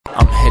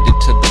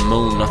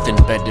moon, nothing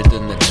better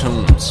than the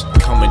tunes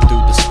coming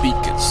through the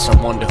speakers. I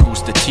wonder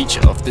who's the teacher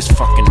of this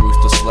fucking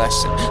ruthless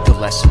lesson, the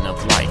lesson of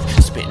life,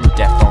 spitting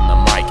death on the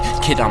mic.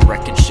 Kid, I'm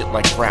wrecking shit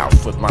like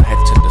Ralph with my head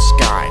to the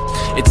sky.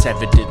 It's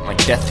evident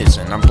like death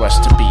isn't, I'm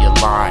blessed to be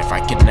alive.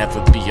 I could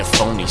never be a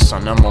phony,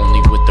 son, I'm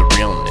only with the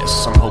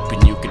realness. I'm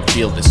hoping you can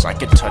feel this, I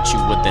could touch you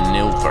with an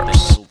ill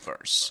verse.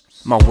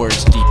 My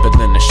words deeper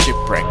than a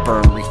shipwreck,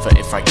 burn reefer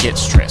if I get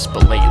stressed.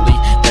 But lately,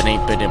 that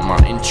ain't been in my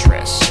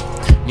interest.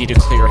 Need a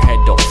clear head,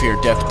 don't fear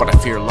death, but I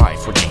fear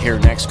life. What you hear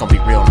next gon' be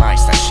real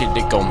nice, that shit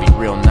it gon' be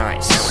real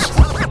nice.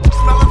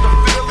 Smelling the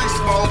feeling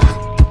smoke.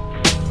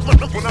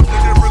 When I'm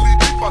digging really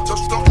deep, I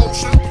touch the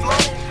ocean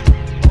floor.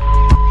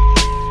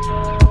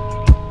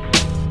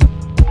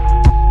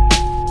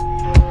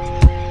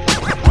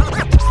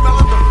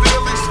 Smelling the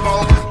feeling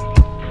smoke.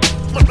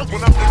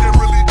 When I'm digging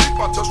really deep,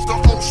 I touch the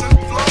ocean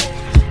floor.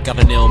 Got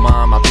an ill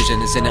mind, my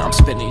vision is in it. I'm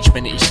spitting each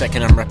minute, each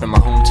second. I'm repping my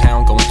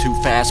hometown, going too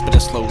fast, but I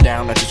slow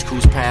down. I just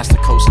cruise past the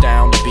coast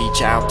down the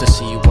beach out to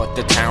see what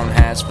the town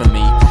has for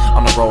me.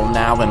 On the roll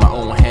now in my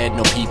own head,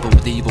 no people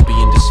with evil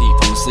being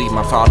deceived. From the sleeve,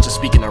 my thoughts are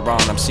speaking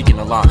around. I'm seeking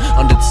a lot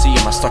under the sea.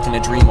 Am I stuck in a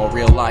dream or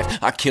real life?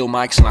 I kill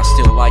mics and I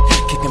still like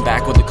kicking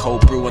back with a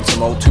cold brew and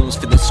some old tunes,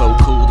 feeling so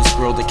cool. This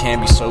girl that can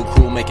be so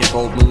cruel, making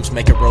bold moves,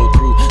 make a road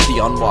through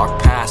the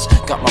unwalked pass.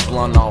 Got my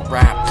blunt all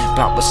wrapped,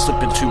 about to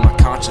slip into my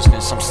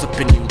consciousness. I'm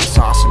slipping you this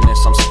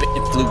awesomeness. I'm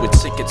spitting fluid,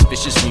 sick, it's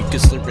vicious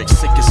mucus lyrics,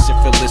 sick as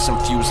syphilis,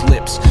 infused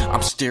lips.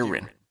 I'm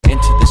steering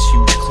into this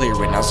huge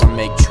clearing as I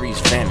make trees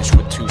vanish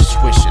with two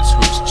swishes.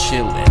 Who's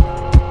chillin'?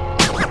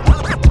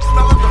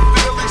 Smelling the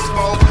feeling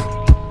smoke.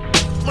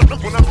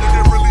 When I'm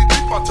digging really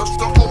deep, I touch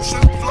the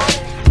ocean floor.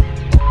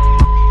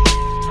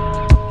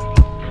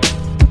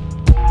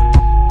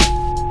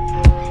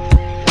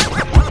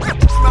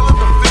 Smelling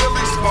the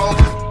feeling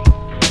smoke.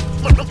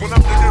 When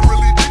I'm digging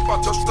really deep, I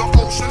touch the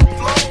ocean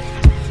floor.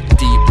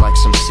 Deep like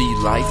some sea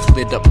life,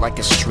 lit up like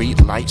a street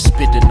light,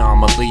 spitting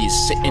anomalies,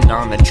 sitting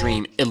on a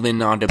dream,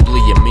 illin'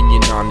 audibly, a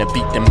minion on the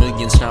beat, the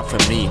millions not for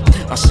me.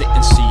 I sit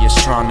and see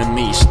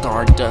astronomy,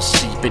 stardust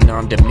seeping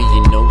onto me,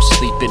 no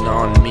sleeping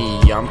on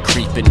me. I'm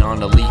creeping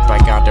on a leap, I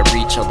gotta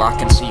reach a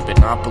lock and see,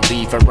 but I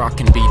believe a rock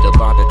can beat a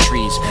lot of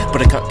trees,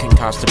 but a cut can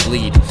cause to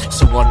bleed.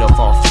 So what of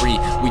all three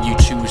will you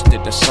choose to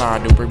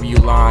decide, or will you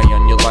rely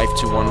on your life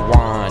to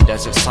unwind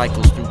as it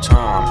cycles through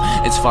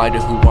time? It's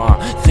vital who I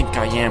think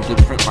I am,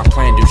 blueprint my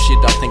plan, do shit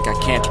I think I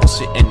can't, while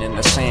sitting in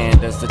the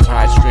sand as the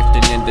tide's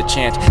drifting in the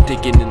chant,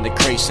 digging in the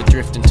crates,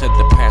 adrifting to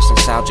the past,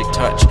 nostalgic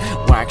touch,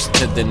 wax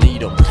to the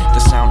needle, the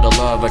sound of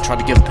love. I try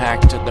to give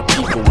back to the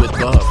people with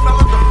love.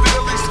 Smelling the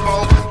feeling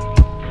smoke.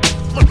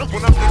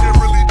 When I'm digging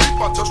really deep,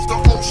 I touch the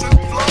ocean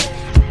floor.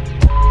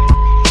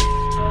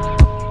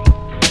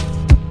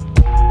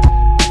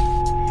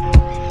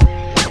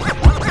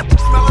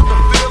 Smelling the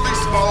feeling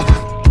smoke.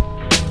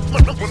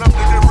 When I'm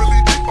digging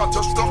really deep, I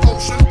touch the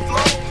ocean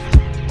floor.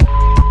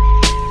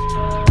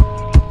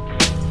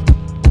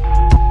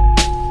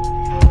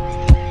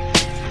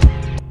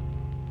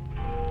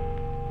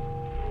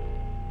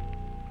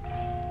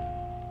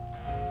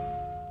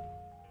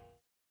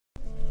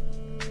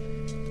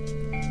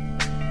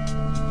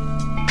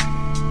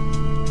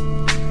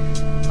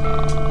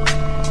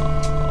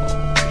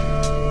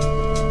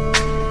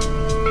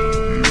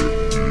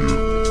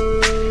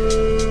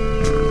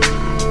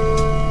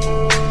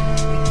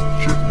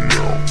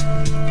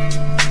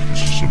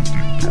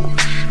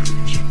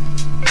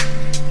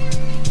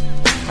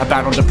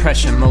 Battle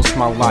depression most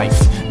my life,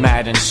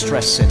 mad and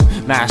stressing,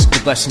 masked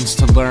with lessons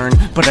to learn,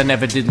 but I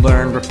never did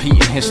learn,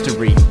 repeating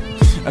history.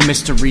 A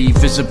mystery,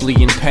 visibly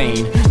in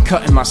pain,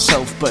 cutting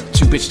myself, but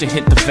too bitch to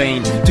hit the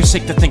vein. Too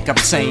sick to think I'm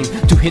sane,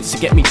 2 hits to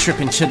get me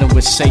tripping, chilling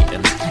with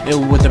Satan.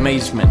 Ill with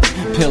amazement,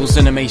 pills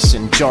in a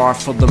mason jar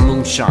full of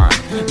moonshine,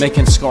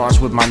 making scars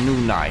with my new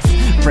knife,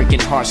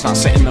 breaking hearts, not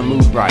setting the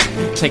mood right,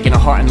 taking a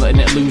heart and letting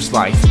it lose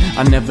life.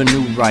 I never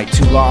knew right,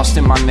 too lost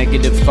in my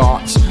negative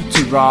thoughts,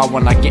 too raw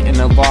when I get in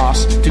a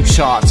loss, 2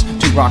 shots,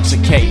 2 rocks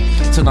of cake,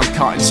 till I'm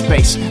caught in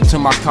space, till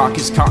my cock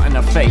is caught in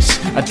a face.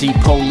 A deep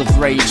hole of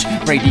rage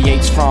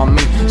radiates from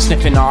me,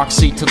 sniffing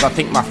oxy till I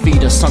think my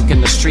feet are sunk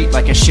in the street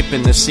like a ship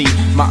in the sea.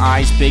 My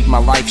eyes big, my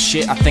life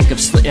shit, I think of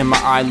slitting my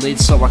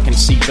eyelids so I can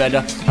see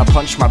better. I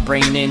punch my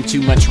brain in,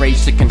 too much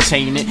rage to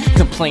contain it,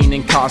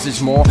 complaining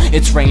causes more.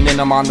 It's raining,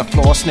 I'm on the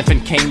floor,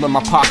 sniffing cane with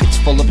my pockets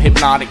full of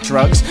hypnotic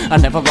drugs. I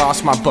never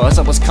lost my buzz,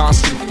 I was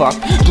constant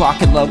fucked,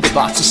 blocking love with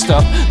lots of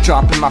stuff,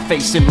 dropping my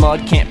face in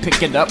mud, can't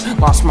pick it up.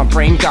 Lost my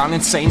brain, gone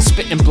insane,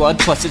 spitting blood,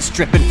 plus it's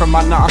dripping from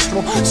my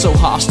nostril. So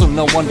hostile,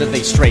 no wonder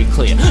they stray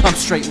clear. I'm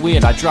straight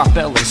weird, I drop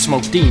L and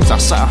smoke deans. I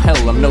saw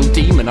hell, I'm no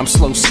demon, I'm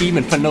slow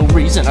scheming for no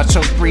reason. I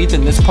choke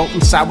breathing this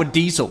potent sour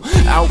diesel,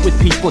 out with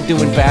people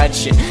doing bad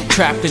shit,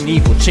 trapped in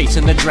evil,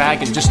 chasing the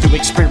dragon just to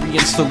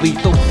experience the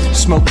lethal.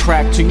 Smoke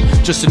crack too,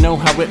 just to know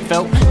how it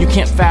felt. You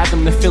can't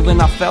fathom the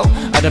feeling I felt.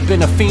 I'd have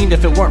been a fiend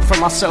if it weren't for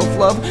my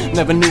self-love.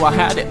 Never knew I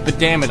had it, but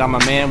damn it, I'm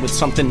a man with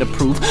something to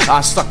prove.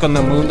 I stuck on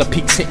the moon, the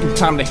peak's hitting,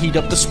 time to heat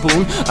up the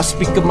spoon. A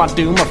speak of my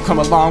doom. I've come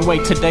a long way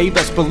today,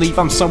 best believe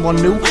I'm someone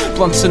new.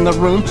 Blunts in the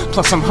room,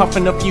 plus I'm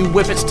huffing a few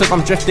whippets till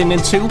I'm drifting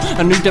into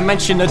a new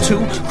dimension or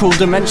two. Cruel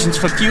dimensions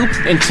for few,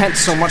 intense,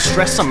 so much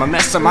stress, I'm a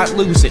mess, I might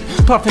lose it.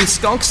 Puffin'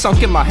 skunk,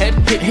 sunk in my head,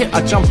 hit,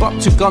 I jump up,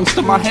 2 guns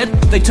to my head.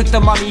 They took the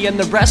money and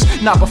the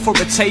rest, not before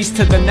it tastes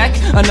to the neck.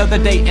 Another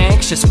day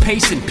anxious,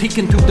 pacing,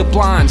 peeking through the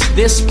blinds.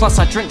 This, plus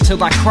I drink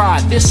till I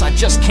cry, this I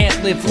just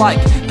can't live like.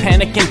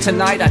 Panicking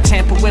tonight, I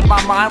tamper with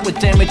my mind with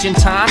damaging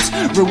times.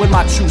 Ruin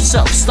my true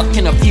self, stuck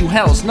in a few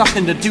hells,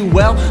 nothing to do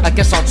well, I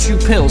guess I'll chew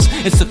pills.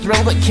 It's the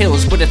thrill that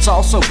kills, but it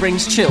also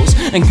brings chills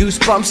and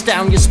goosebumps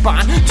down your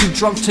spine. Too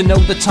drunk to know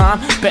the time,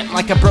 bent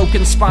like a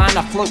broken spine.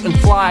 I float and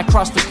fly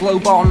across the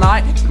globe all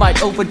night.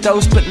 Might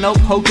overdose, but nope,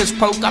 hocus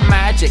pocus, I'm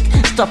magic.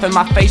 Stuffing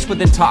my face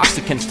with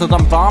intoxicants till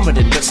I'm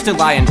vomiting, but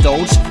still I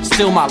indulge.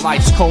 Still my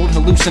life's cold,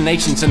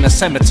 hallucinations in the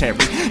cemetery.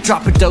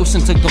 Drop a dose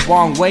and took the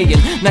wrong way,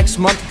 and next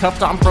month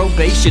cuffed on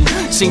probation.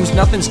 Seems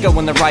nothing's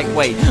going the right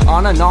way.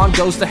 On and on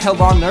goes the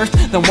hell on earth.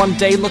 Then one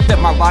day looked at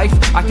my life,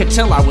 I could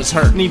tell I was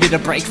hurt. Needed a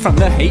break from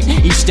the hate,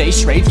 each day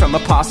strayed from a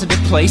positive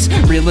place.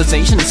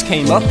 Realizations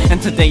came up,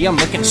 and today I'm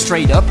looking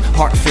straight up.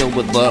 Heart filled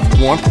with love,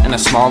 warmth, and a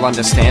small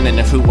understanding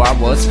of who I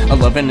was. A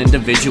loving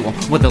individual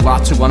with a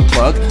lot to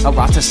unplug, a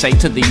lot to say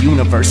to the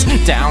universe.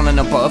 Down and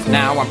above,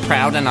 now I'm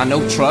proud and I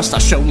know trust. I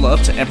show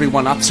love to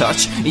everyone I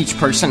touch. Each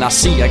person I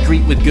see, I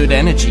greet with good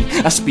energy.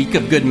 I speak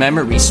of good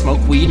memories,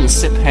 smoke weed and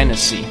sip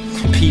Hennessy.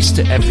 Peace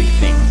to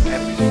everything.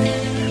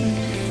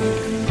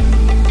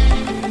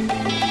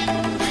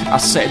 I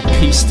said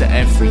peace to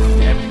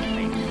everything.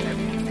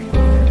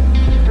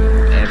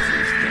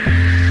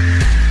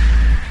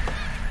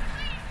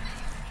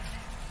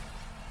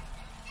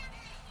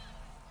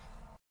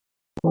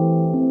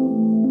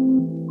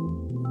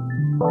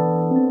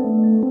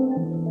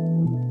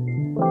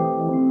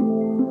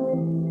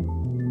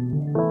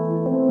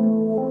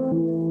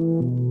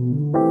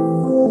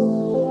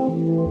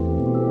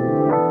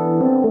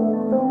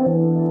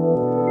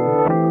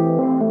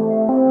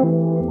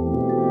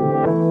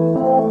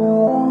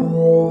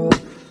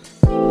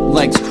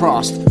 Legs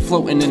crossed,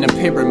 floating in a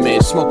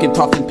pyramid, smoking,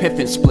 puffing,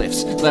 piffin'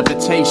 spliffs,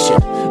 levitation,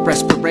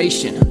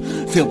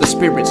 respiration, feel the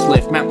spirits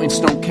lift, mountain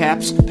snow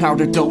caps,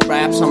 powder dope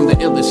raps, I'm the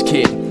illest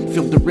kid,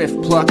 feel the riff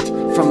plucked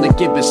from the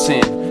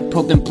Gibbison,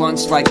 pulled in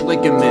blunts like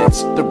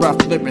ligaments, the rough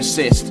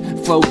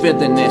lyricist, flow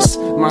villainous,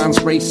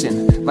 mind's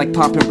racing, like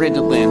poppin'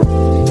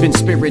 Ritalin, been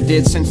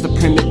spirited since the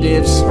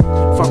primitives,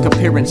 fuck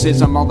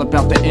appearances, I'm all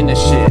about the inner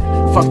shit,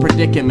 fuck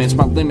predicaments,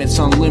 my limit's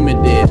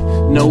unlimited,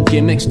 no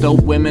gimmicks,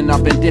 dope women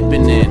I've been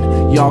dipping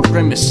in, y'all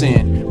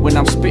grimacing, when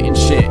I'm spitting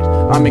shit,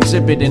 I'm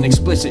exhibiting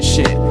explicit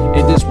shit,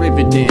 it is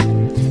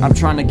riveting, I'm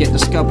trying to get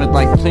discovered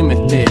like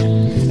Plymouth did,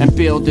 and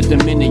build a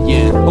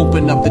dominion,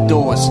 open up the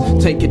doors,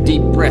 take a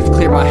deep breath,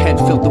 clear my head,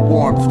 feel the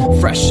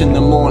warmth, fresh in the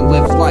morn,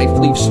 live life,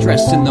 leave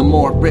stress in the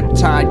more,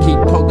 riptide, keep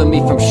pulling me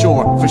from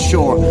shore, for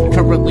sure,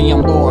 currently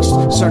I'm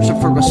lost, searching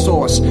for a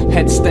source,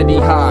 head steady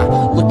high,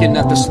 looking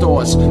at the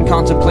stores,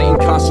 contemplating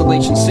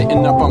constellations,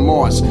 sitting up on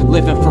Mars,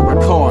 living for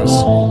a cause.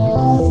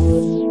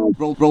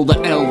 Roll the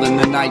L in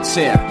the night's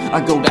air,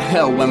 I go to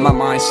hell when my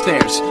mind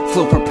stares,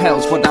 flow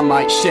propels what I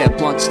might share,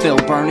 blunt still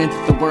burning,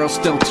 the world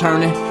still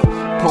turning.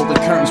 Pull the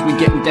curtains, we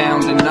getting down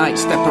tonight.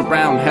 Step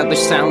around, hellish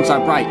sounds I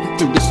write.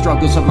 Through the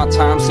struggles of my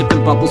time,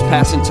 sipping bubbles,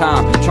 passing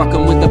time.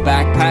 Trucking with the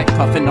backpack,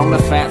 puffing on the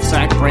fat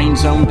sack. Brain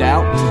zoned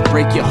out,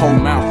 break your whole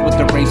mouth with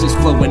the razors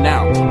flowing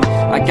out.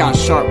 I got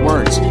sharp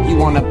words, you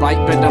wanna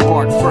bite, better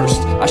bark first.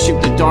 I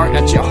shoot the dart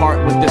at your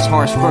heart with this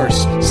harsh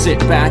verse. Sit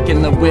back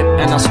in the whip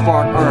and I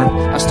spark herb.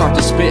 I start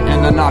to spit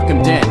and I knock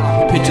him dead.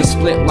 Pitch a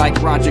split like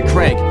Roger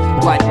Craig.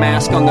 Black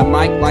mask on the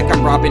mic like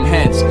I'm robbing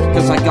heads.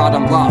 Cause I got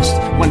 'em lost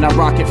when I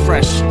rock it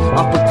fresh.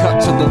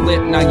 Uppercut to the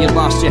lip, now you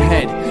lost your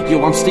head.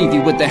 Yo, I'm Stevie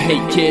with the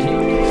hate, kid.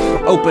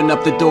 Open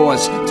up the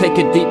doors, take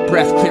a deep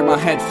breath, clear my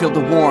head, feel the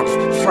warmth.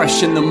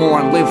 Fresh in the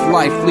morn, live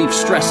life, leave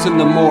stress in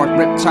the morgue.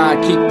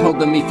 Riptide, keep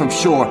pulling me from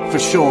shore, for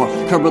sure.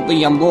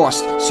 Currently I'm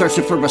lost,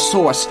 searching for a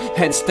source.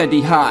 Head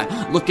steady high,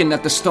 looking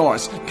at the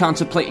stars.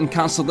 Contemplating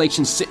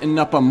constellations, sitting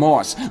up on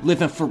Mars.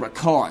 Living for a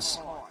cause.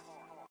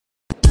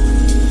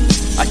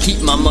 I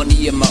keep my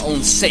money in my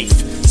own safe.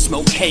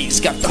 Smoke haze,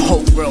 got the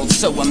whole world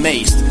so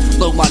amazed.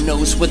 Blow my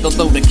nose with a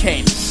load of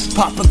cane.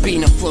 Pop a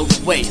bean and float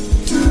away.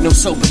 No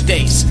sober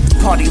days,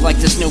 party like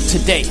there's no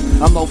today.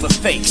 I'm over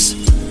fakes.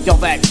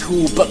 Y'all act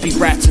cool but be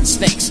rats and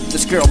snakes.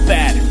 This girl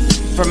bad,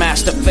 from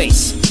ass to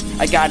face.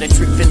 I got it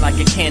dripping like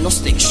a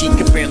candlestick. She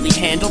could barely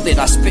handle it.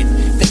 I spit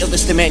the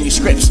illest of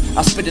manuscripts.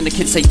 I spit and the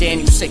kids say, damn,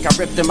 you sick. I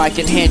rip the mic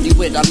and hand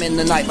you it. I'm in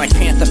the night like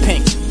Panther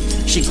Pink.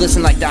 She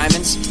glisten like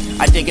diamonds.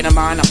 I dig in her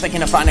mind, I'm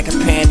thinking of finding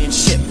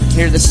companionship.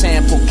 Hear the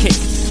sample kick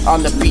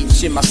on the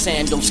beach in my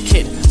sandals,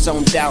 kid.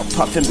 Zoned out,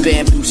 puffing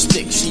bamboo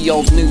sticks. She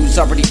old news,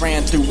 already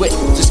ran through it.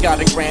 Just got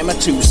a gram or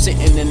two,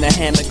 sitting in the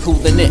hammock,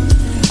 cooling it.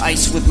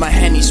 Ice with my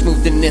Henny,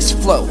 smoothing this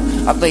flow.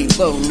 I lay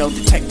low, no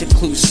detective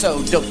clues,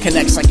 so dope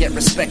connects, I get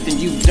respect, and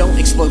you don't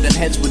exploding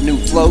heads with new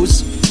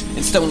flows.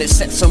 In stone it's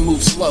set, so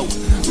move slow.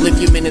 Live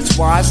your minutes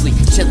wisely,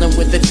 chillin'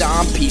 with the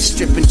dime piece,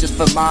 stripping just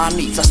for my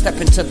needs. I step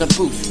into the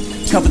booth,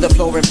 Cover the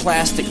floor in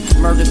plastic,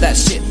 murder that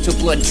shit till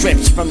blood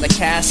drips from the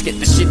casket.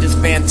 The shit is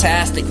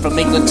fantastic, from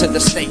England to the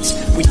States.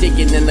 We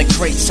digging in the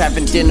crates,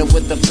 having dinner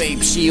with the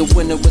babe. She a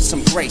winner with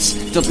some grace,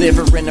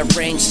 delivering a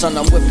range, son,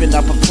 I'm whipping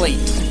up a plate.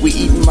 We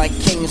eating like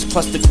kings,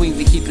 plus the queen,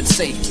 we keep it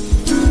safe.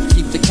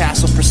 Keep the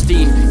castle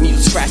pristine,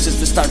 needle scratches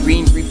the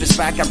styrene. Reap is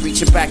back, I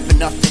reach it back for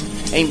nothing.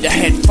 Aimed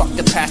ahead, fuck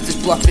the past is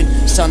bluffing.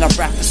 Son, I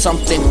rap for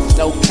something.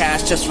 No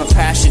cash, just for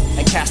passion.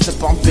 And cast a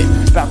bumpin'.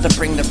 About to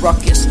bring the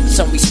ruckus.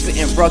 Son, we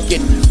spittin'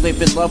 rugged.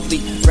 Living lovely.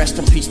 Rest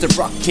in peace, the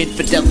rock kid.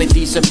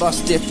 Fidelity's a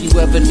must if you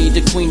ever need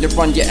a queen to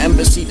run your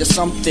embassy to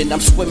something. I'm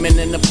swimming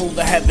in the pool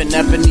of heaven.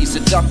 Ebony's a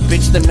duck,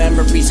 bitch. The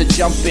memories are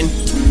jumping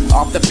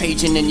off the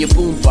page and in your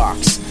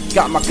boombox.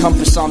 Got my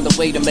compass on the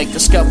way to make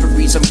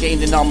discoveries. I'm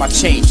gaining all my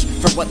change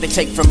from what they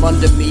take from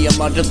under me.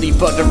 I'm utterly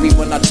buttery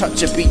when I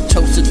touch a beat,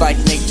 toasted like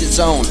nature's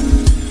own.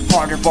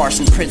 Harder bars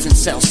in prison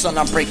cells, son,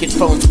 I'm breaking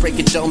phones,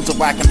 breaking domes, to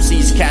whack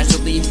MCs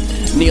casually.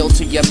 Kneel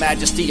to your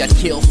majesty, I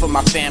kill for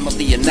my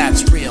family, and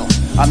that's real.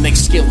 I mix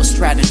skill with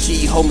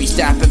strategy, homies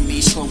dapping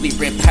me, slowly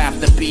rip half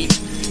the beat.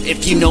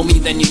 If you know me,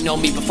 then you know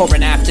me before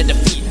and after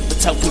defeat.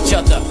 Let's help each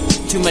other.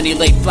 Too many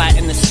laid flat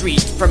in the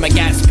street from a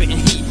gas spitting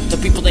heat. The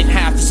people ain't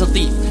half as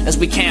elite as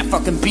we can't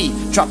fucking be.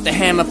 Drop the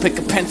hammer, pick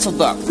a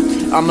pencil up.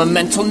 I'm a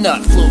mental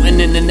nut, floating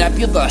in the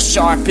nebula,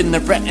 sharp in the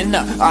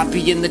retina. I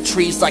be in the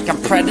trees like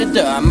I'm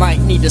Predator. I might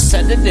need a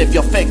sedative.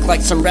 You're fake like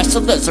some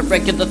wrestlers.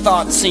 Irregular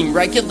thoughts seem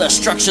regular,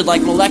 structured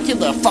like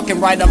molecular. Fucking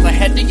right, I'm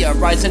ahead of ya,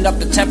 rising up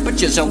the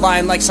temperatures. You're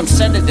lying like some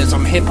senators.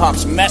 I'm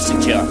hip-hop's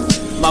messenger.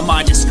 My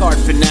mind is scarred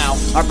for now.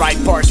 I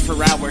write bars for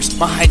hours.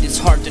 My height is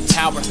hard to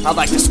tower. I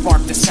like to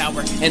spark the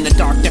sour in the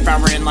dark,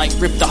 devouring light.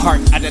 Rip the heart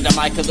out of the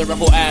mic. A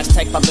lyrical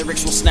Aztec. My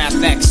lyrics will snap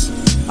necks.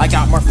 I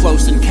got more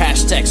flows than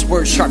cash texts.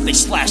 Words sharp, they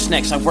slash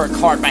necks. I work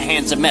hard, my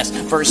hands a mess.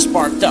 Verse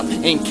sparked up,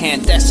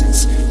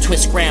 incandescence.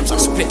 Twist grams, I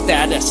spit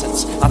that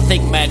essence. I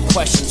think mad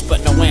questions,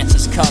 but no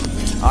answers come.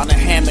 On a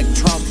hammock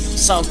drunk,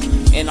 sunk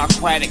in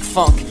aquatic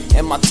funk.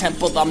 In my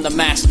temple, I'm the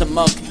master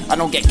monk. I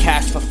don't get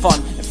cash for fun.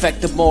 In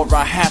fact, the more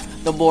I have,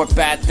 the more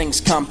bad things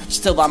come.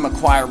 Still I'm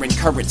acquiring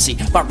currency.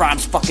 My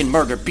rhymes fucking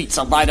murder beats.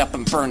 I light up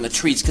and burn the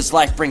trees, cause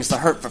life brings the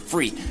hurt for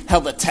free.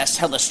 Hella test,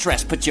 hella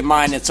stress, put your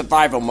mind in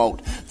survival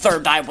mode.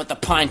 Third eye with a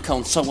pine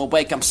cone, so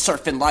awake I'm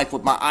surfing life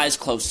with my eyes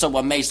closed. So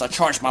amazed I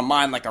charge my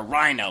mind like a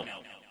rhino.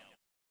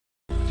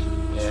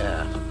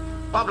 Yeah,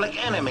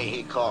 public enemy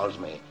he calls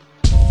me.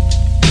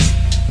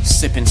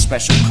 Sipping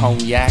special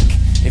cognac.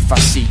 If I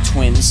see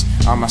twins,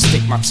 I'ma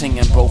stick my tongue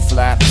in both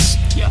laps.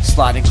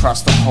 Sliding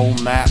across the whole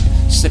map.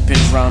 Sipping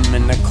rum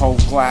in a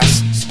cold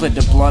glass. Split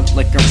the blunt,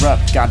 liquor up.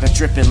 Got a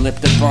dripping lip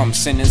to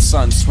bumps. In the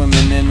sun,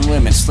 swimming in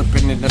women,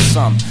 slipping into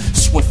some.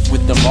 Swift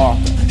with the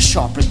marker,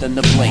 sharper than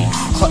the blade.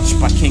 Clutched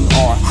by King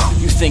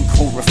Arthur. You think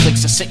horror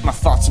flicks are sick, my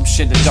thoughts, I'm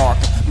shit are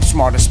darker. I'm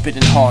smarter,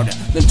 spitting harder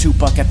than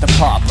Tupac at the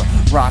popper.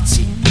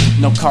 Razzie,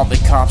 no call the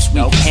cops, we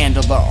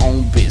handle our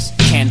own biz.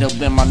 Candle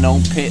in my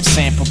known pit,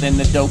 sampled in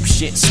the dope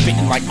shit.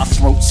 Spitting like my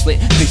throat slit,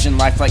 vision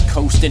life like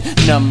coasting.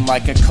 Numb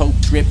like a coke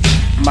drip,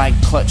 mic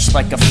clutch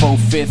like a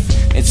faux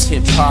fifth. It's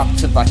hip hop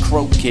till I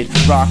croak it,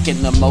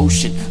 rocking the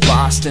motion.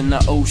 Lost in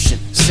the ocean,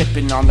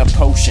 sipping on the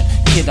potion.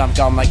 Kid, I'm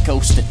gone like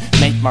ghosting.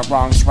 Make my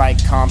wrongs right,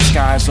 calm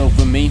skies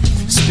over me.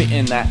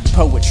 Spitting that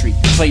poetry,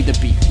 play the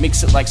beat,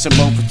 mix it like some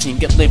Ovaltine.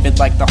 Get livid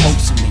like the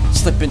host of me.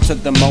 Slip into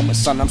the moment,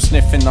 son, I'm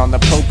sniffing on the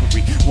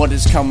potpourri. What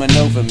is coming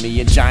over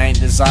me? A giant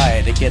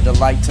desire to get a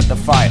light to the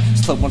fire.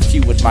 Slow and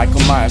few with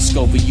Michael Myers,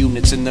 Scoville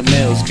units in the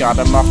mills. Got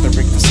him off the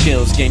Richter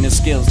skills, gaining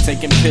skills,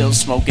 taking pills,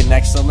 smoking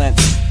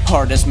excellence.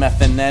 Hard as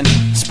meth and then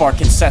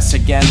sparking cess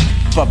again.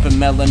 Bumping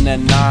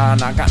melanin,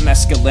 I got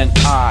mescaline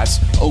eyes.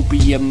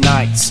 Opium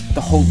nights,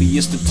 the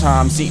holiest of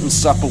times. Eating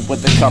supper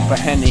with a cup of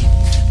Henny.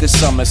 This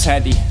summer's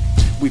heady.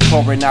 We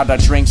pouring out our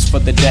drinks for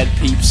the dead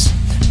peeps.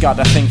 Got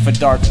a thing for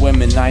dark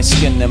women, nice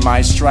skin, them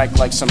eyes strike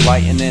like some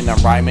lightning.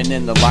 I'm rhyming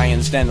in the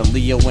lion's den, a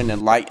Leo in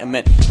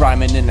enlightenment.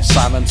 Rhyming in the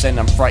silence and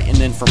I'm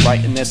frightening for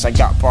writing this. I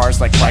got bars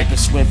like Riper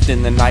Swift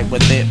in the night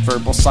with it.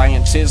 Verbal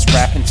scientist,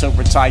 rapping till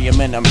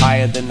retirement. I'm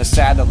higher than the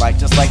satellite,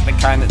 just like the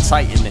kind of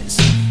Titan is.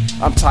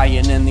 I'm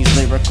tying in these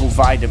lyrical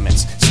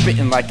vitamins,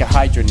 spitting like a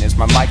hydrant is.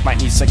 My mic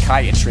might need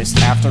psychiatrist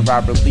after I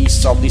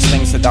release all these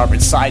things that are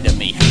inside of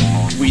me.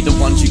 We the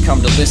ones you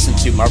come to listen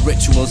to. My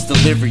rituals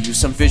deliver you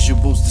some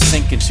visuals to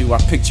sink into. I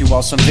picked you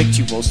all some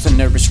victuals to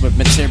nourish with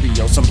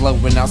materials. I'm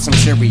blowing out some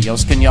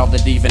Cheerios. Can y'all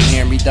that even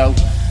hear me though?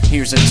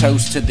 Here's a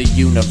toast to the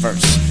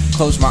universe.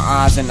 Close my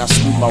eyes and I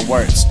smooth my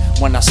words.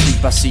 When I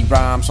sleep I see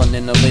rhymes on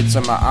in the lids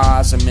of my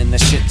eyes. I'm in the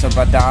shit till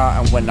I die.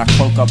 And when I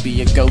cloak I'll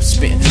be a ghost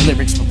spitting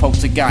lyrics for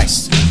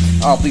poltergeist.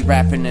 I'll be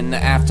rapping in the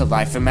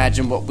afterlife.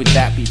 Imagine what would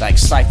that be like.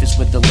 Ciphers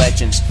with the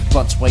legends.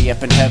 Blunts way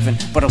up in heaven,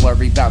 but I'll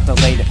worry about the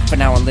later. For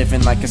now I'm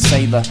living like a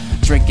sailor,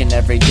 drinking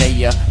every day,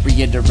 yeah.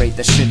 Reiterate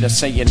the shit I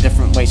say in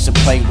different ways to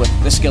play with.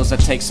 The skills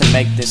it takes to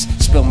make this.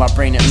 Spill my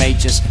brain at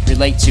majors.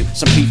 Relate to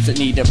some peeps that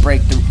need a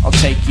breakthrough. I'll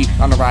take you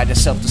on a ride of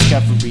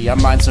self-discovery. Our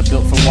minds are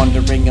built for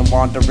wandering and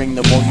wandering.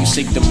 The more you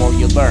seek, the more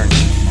you learn.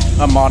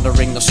 I'm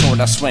honoring the sword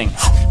I swing.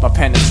 My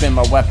pen has been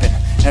my weapon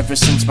ever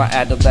since my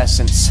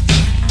adolescence.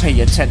 Pay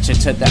attention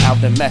to the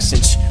outer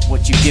message.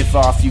 What you give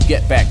off, you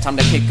get back. Time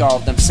to kick all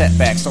them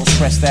setbacks. Don't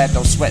stress that,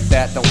 don't sweat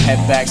that, don't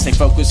head back. Stay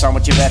focused on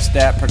what you best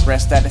at.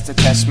 Progress that, it's a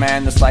test,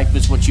 man. This life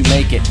is what you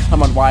make it.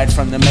 I'm unwired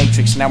from the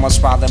matrix. Now I'm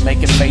smiling,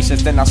 making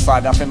faces. Then I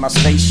slide off in my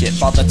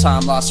spaceship. All the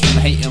time lost from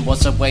hating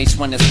was a waste.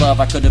 When it's love,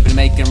 I could have been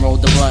making.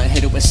 Rolled the blunt,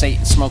 hit it with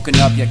Satan. Smoking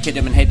up, you kid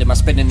him and hated. My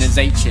spitting is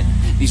ancient.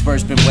 These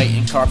words been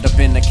waiting, carved up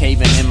in the cave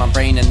and in my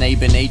brain. And they've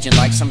been aging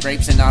like some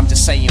grapes. And I'm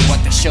just saying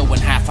what the show in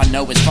half I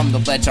know is from the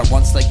ledge I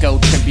once let go.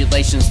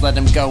 Tribulations, let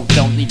them go.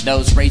 Don't need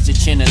those. Raise your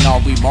chin and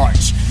all we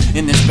march.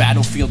 In this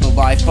battlefield of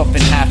life, up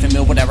in half a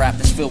mil where that rap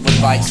is filled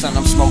with light. Son,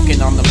 I'm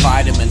smoking on the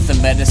vitamins. The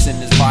medicine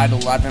is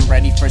vital. I've been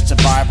ready for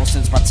survival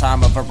since my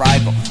time of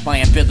arrival. My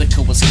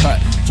umbilical was cut,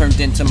 turned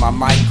into my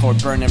mic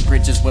cord. Burning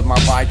bridges with my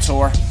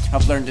Vitor.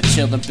 I've learned to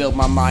chill and build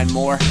my mind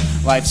more.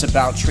 Life's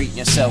about treating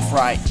yourself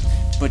right,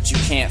 but you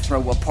can't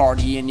throw a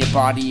party in your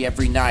body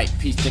every night.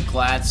 Peace to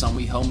glad, son,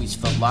 we homies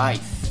for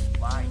life.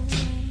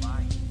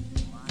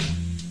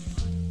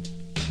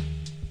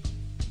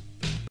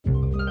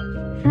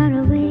 Far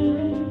away,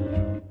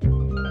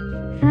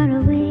 far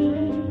away,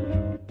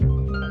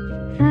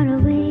 far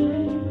away,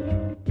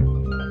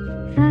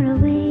 far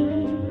away,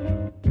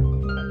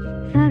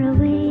 far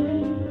away.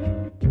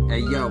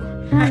 Hey yo,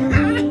 Far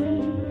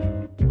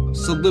away,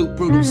 salute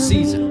Brutal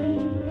Caesar.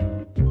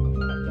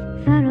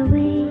 far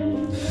away.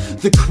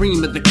 The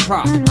cream of the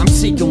crop, I'm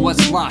seeking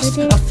what's lost.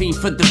 A fiend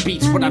for the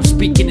beats, what I'm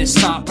speaking is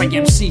stop. I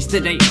MCs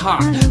that ain't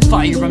hot.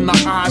 Fire in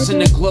my eyes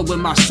and a glow in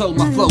my soul.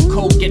 My flow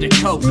cold, get a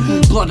coat.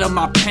 Blood on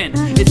my pen,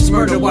 it's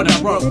murder what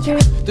I wrote.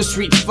 The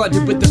streets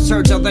flooded with the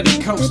surge, I let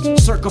it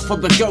coast. Circle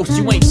full of ghosts,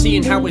 you ain't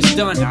seeing how it's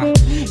done.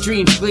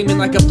 Dreams gleaming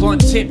like a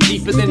blunt tip,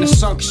 deeper than a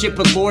sunk ship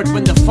of Lord.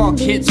 When the funk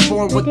hits,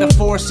 born with the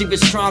force, even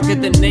stronger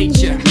than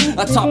nature.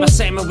 I taught my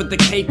salmon with the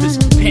capers,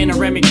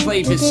 panoramic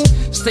flavors.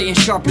 Staying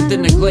sharper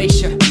than the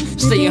glacier,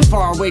 staying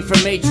far away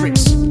from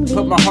Matrix.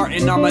 Put my heart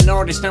in, I'm an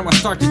artist, now I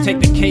start to take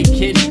the cake,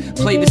 kid.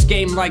 Play this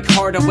game like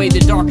hard away, the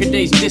darker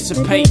days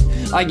dissipate.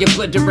 I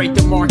obliterate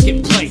the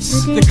marketplace.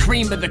 The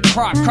cream of the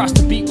crop, cross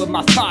the beat with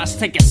my thoughts.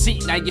 Take a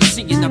seat, now you're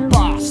seeing the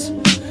boss.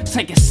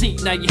 Take a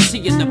seat, now you're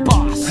seeing the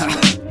boss.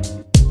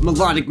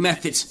 Melodic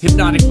methods,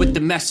 hypnotic with the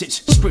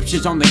message.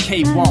 Scriptures on the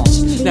cave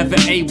walls, never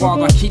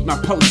AWOL, I keep my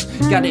post.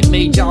 Got it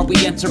made, y'all, we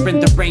enter in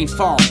the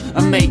rainfall.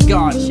 I made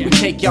God, we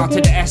take y'all to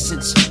the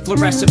essence.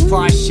 Fluorescent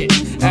fly shit,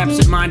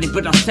 absent-minded,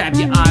 but I'll stab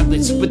your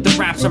eyelids. With the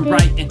raps I'm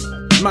writing,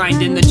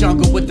 mind in the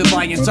jungle with the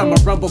lions. I'm a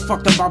rumble,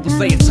 fuck the marbles,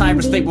 lay a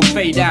tyrants, they will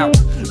fade out.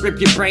 Rip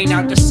your brain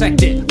out,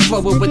 dissect it,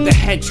 flowing with the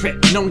head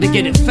trip, known to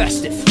get it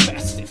festive.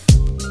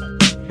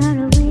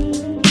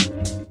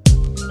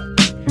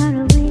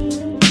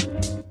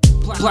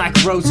 Black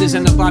roses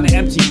and a lot of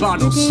empty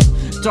bottles.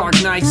 Dark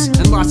nights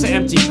and lots of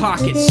empty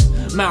pockets.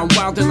 Mount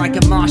wildin' like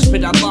a mosh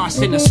pit, I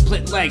lost in a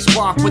split legs.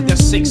 Walk with a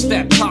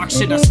 6-step, talk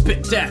shit, I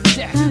spit death.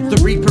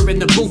 The reaper in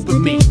the booth with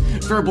me.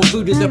 Verbal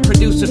voodoo, the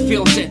producer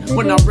feels it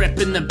when I'm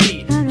ripping the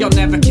beat. Y'all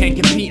never can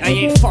compete, I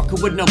ain't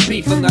fucking with no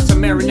beef unless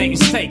I'm marinating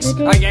steaks.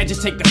 I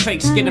agitate the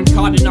fakes, get them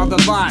caught in all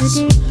the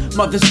lies.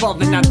 Mothers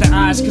falling out their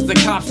eyes cause the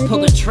cops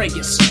pulling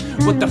triggers.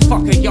 What the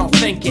fuck are y'all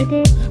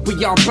thinking?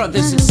 We all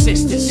brothers and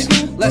sisters.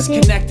 Let's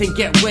connect and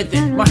get with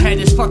it. My head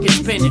is fucking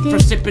spinning from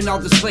sipping all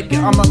this liquor.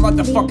 I'm a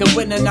motherfucking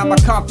winner, now my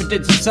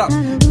confidence is up.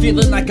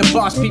 Feeling like a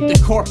boss, beat the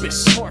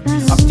corpus.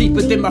 I'm deep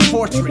within my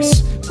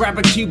fortress. Grab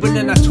a Cuban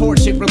and I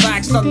torch it.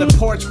 Relaxed on the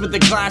porch with a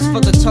glass full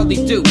of Tully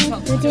Dew.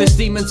 There's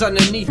demons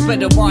underneath,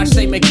 better watch,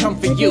 they may come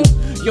for you.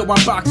 Yo,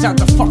 I box out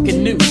the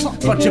fucking news.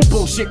 Bunch of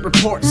bullshit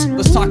reports.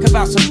 Let's talk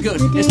about some good.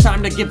 It's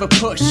time to give a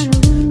push.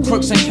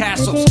 Crooks and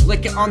castles,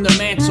 liquor on the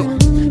mantle.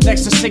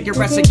 Next to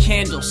cigarettes and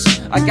candles.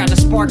 I got a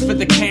spark for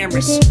the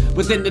cameras.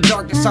 Within the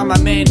darkness I'ma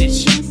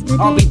manage.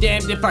 I'll be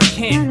damned if I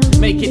can't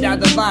make it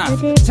out alive.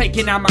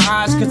 Taking out my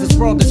eyes cause this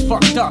world is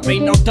fucked up.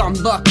 Ain't no dumb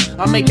luck,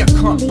 I make a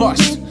cunt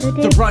bust.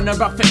 The runner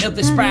up for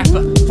illest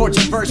rapper.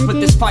 Fortune verse with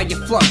this fire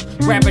flow.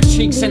 Grab her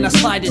cheeks and I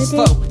slide it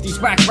slow. These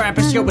whack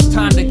rappers, yo, it's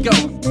time to go.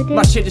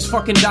 My shit is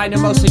fucking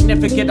dynamo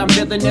significant. I'm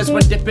villainous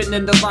when dipping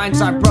in the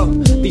lines I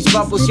wrote. These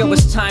bubbles, yo,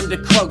 it's time to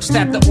croak.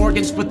 Stab the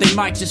organs but they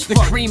might just the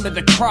cream of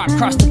the crop.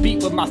 Cross the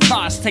beat with my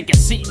thoughts. Take a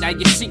seat, now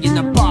you're seeing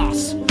the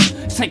boss.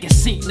 Take a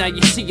seat, now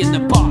you're seeing the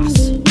boss.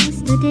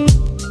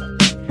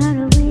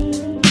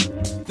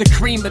 The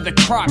cream of the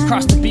crop,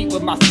 cross the beat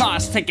with my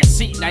thoughts. Take a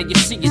seat, now you're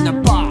seeing the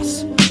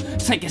boss.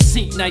 Take a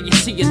seat, now you're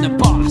seeing the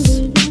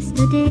boss.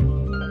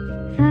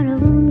 Far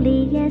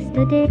only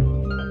yesterday,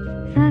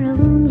 far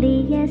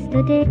only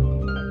yesterday,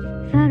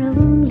 far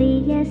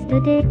only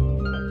yesterday,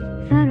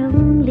 far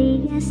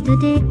only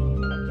yesterday,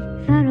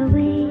 far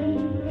away,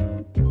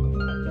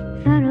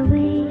 far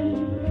away,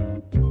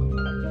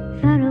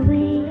 far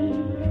away,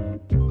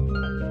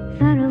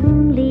 far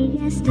only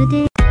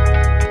yesterday.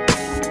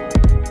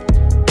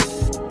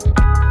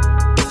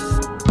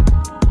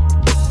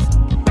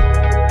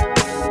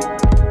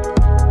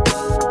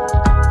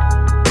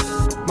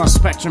 My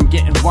spectrum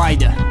getting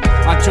wider.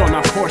 I join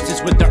our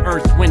forces with the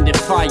earth, wind, and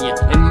fire.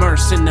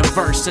 Immerse in the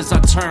verse as I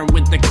turn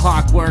with the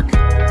clockwork.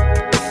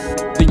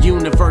 The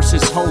universe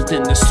is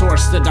holding the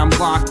source that I'm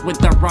locked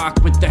with. I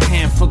rock with the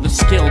handful of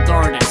skilled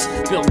artists.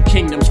 Build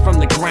kingdoms from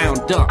the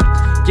ground up.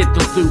 Get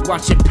the loot,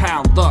 watch it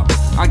piled up.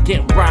 I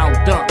get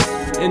riled up.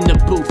 In the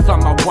booth,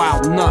 I'm a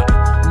wild nut.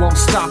 Won't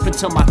stop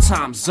until my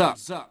time's up.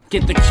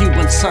 Get the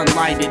Cuban sun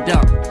lighted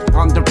up.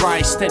 On the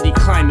rise, steady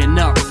climbing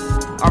up.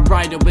 I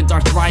ride it with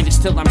arthritis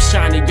till I'm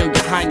shining. Yo,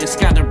 your highness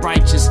got a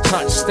righteous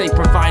touch. Stay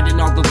providing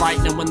all the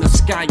lightning when the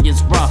sky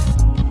is rough.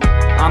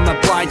 I'm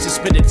obliged to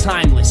spit it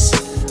timeless.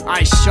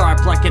 Eyes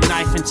sharp like a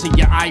knife into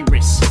your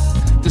iris.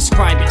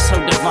 Describe it so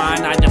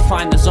divine, I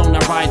define the zone I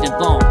ride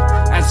along.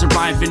 As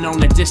arriving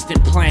on a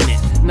distant planet,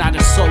 not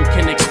a soul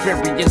can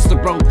experience the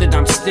road that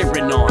I'm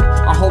steering on.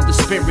 I hold the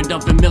spirit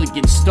of a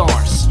million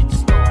stars.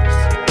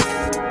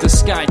 The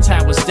sky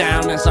towers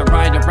down as I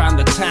ride around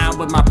the town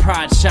with my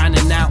pride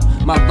shining out.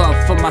 My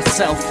love for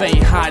myself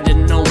ain't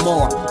hiding no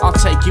more. I'll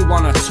take you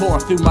on a tour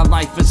through my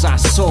life as I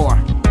soar.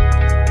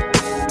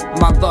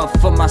 My love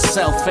for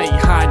myself ain't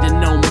hiding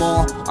no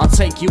more. I'll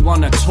take you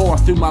on a tour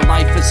through my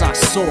life as I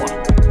soar.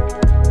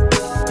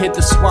 Hit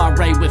the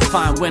soiree with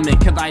fine women,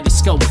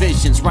 kaleidoscope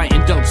visions,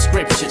 writing dope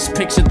scriptures.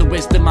 Picture the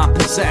wisdom I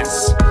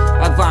possess.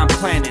 Align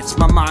planets,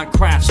 my mind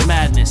crafts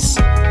madness.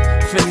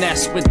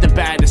 Finesse with the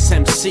baddest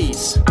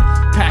MCs.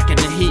 Packing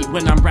the heat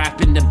when I'm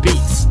rapping the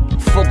beats.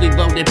 Fully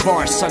loaded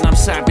bars, son, I'm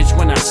savage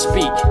when I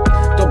speak.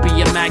 Don't be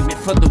a magnet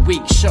for the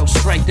weak. Show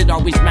strength, it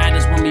always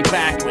matters when we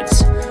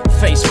backwards.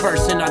 Face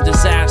first in our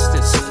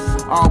disasters.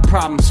 All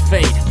problems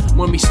fade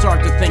when we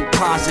start to think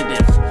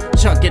positive.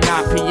 Chugging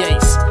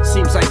IPAs,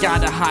 seems I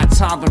got a high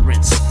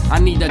tolerance. I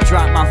need to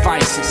drop my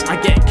vices.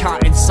 I get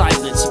caught in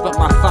silence, but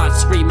my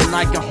thoughts screaming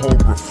like a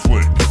horror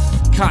flick.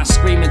 Caught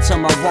screaming to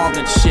my wall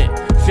and shit.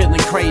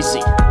 Feeling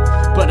crazy,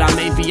 but I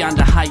may be on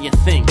to higher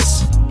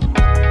things.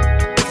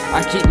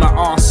 I keep my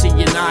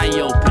all-seeing eye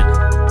open.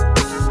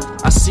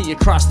 I see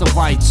across the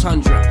white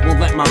tundra. Won't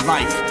let my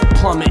life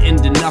plummet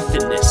into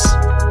nothingness.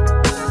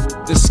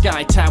 The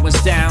sky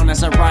towers down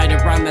as I ride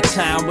around the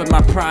town with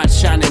my pride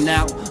shining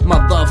out.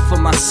 My love for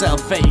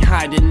myself ain't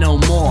hiding no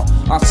more.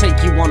 I'll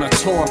take you on a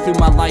tour through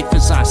my life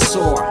as I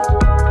soar.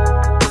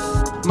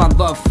 My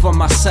love for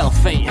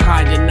myself ain't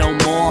hiding no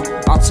more.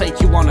 I'll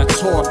take you on a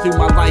tour through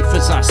my life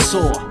as I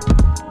soar.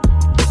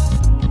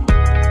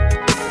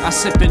 I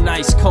sip an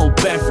ice cold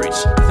beverage,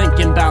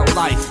 thinking about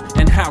life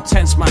and how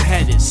tense my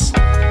head is.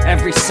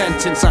 Every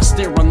sentence I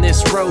steer on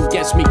this road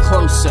gets me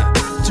closer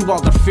to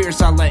all the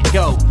fears I let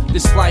go.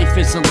 This life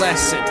is a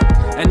lesson,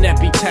 and that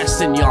be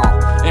testing y'all.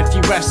 If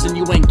you restin',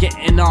 you ain't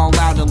getting all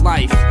out of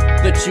life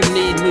that you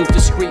need. Move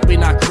discreetly,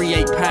 not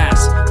create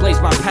paths.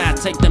 Blaze my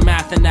path, take the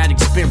math and that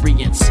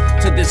experience.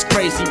 To this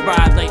crazy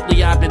ride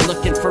lately, I've been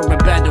looking for a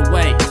better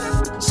way.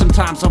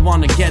 Sometimes I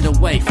wanna get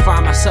away,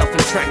 find myself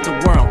and trek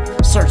the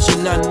world,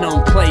 searching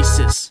unknown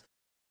places.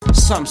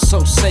 Some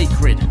so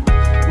sacred.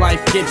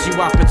 Life gives you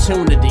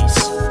opportunities,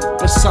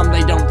 but some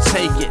they don't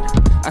take it.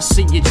 I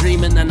see you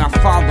dreaming and I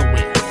follow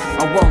it.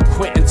 I won't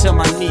quit until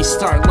my knees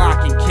start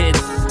locking, kid.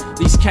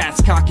 These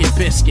cats cocking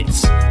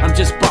biscuits. I'm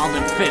just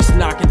balling fists,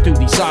 knocking through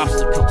these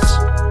obstacles.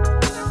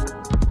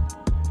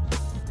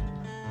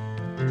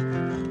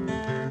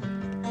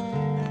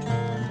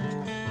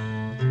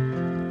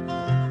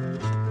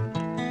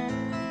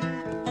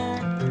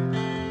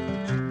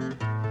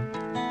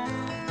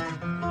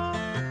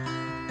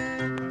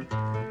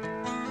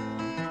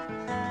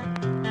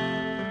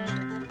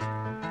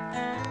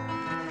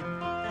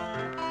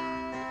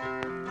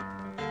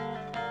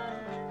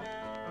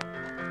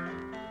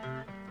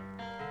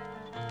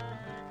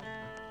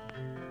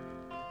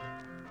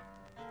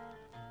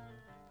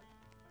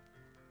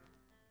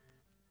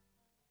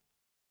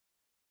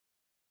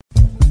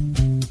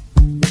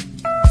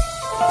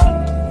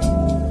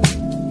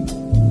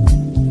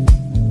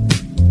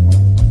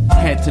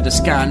 To the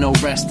sky, no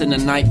rest in the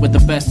night. With the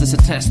best is a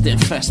test,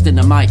 infest in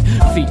the mic.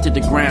 Feet to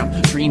the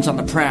ground, dreams on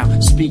the prowl.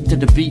 Speak to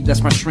the beat,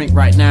 that's my shrink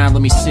right now.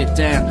 Let me sit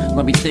down,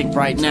 let me think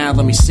right now.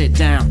 Let me sit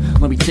down,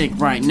 let me think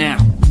right now.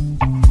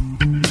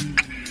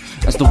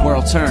 As the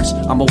world turns,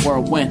 I'm a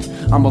whirlwind.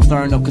 I'ma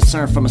learn, no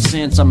concern for my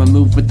sins. I'ma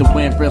move with the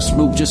wind, real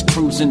smooth, just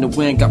cruising the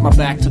wind. Got my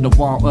back to the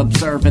wall,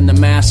 observing the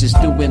masses.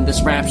 Doing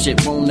this rap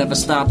shit, won't never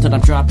stop till I'm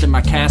dropped in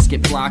my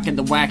casket. Blocking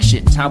the whack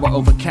shit, tower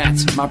over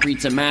cats. My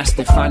breed's a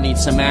mastiff, I need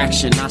some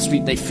action. Not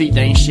sweep they feet,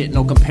 they ain't shit,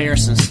 no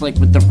comparison. Slick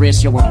with the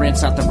wrist, yo, I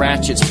rinse out the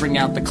ratchets. Bring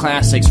out the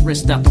classics,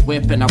 wrist out the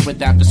whip and I'm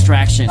without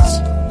distractions.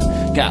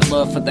 Got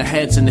love for the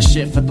heads and the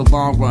shit for the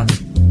long run.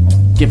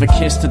 Give a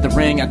kiss to the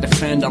ring, I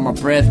defend all my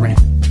brethren.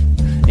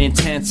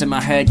 Intense in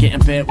my head, getting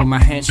bent with my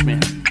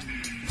henchmen.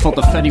 Full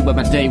the fetty with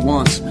my day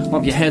ones.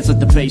 Bump your heads, let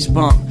the bass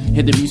bump.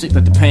 Hit the music,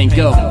 let the pain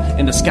go.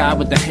 In the sky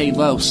with the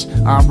halos.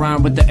 I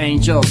rhyme with the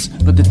angels,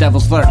 but the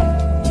devils lurk.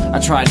 I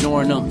try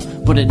ignoring them,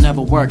 but it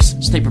never works.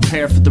 Stay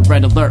prepared for the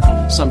red alert.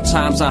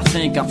 Sometimes I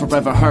think I'll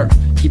forever hurt.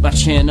 Keep my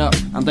chin up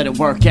and let it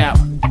work out.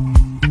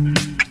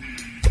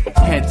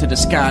 Head to the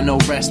sky, no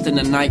rest in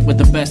the night. With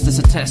the best is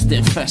a test,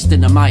 infest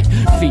in the mic.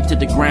 Feet to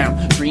the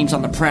ground, dreams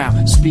on the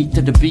prowl. Speak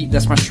to the beat,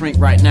 that's my shrink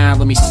right now.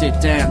 Let me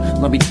sit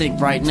down, let me think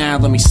right now.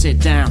 Let me sit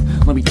down,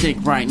 let me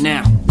think right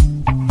now.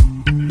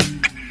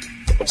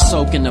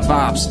 Soaking the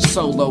vibes,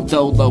 solo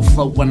dolo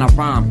float when I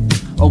rhyme.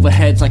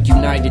 Overheads like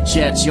United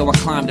Jets, yo, I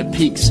climb the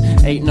peaks.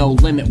 Ain't no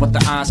limit what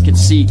the eyes can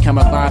see. Come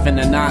alive in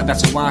the night,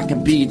 that's how I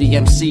can be. The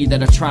MC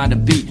that I try to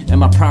be.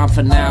 Am I prime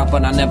for now,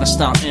 but I never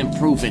stop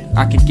improving.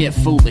 I could get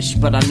foolish,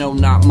 but I know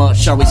not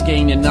much. Always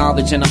gaining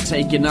knowledge and I'm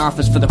taking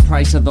offers for the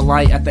price of the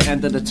light at the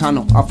end of the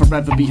tunnel. I'll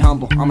forever be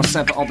humble. I'ma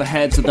sever all the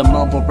heads of the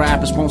mumble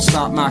rappers. Won't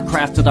stop my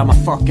craft till I'm a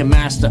fucking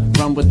master.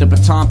 Run with the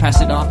baton, pass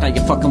it off. Now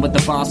you're fucking with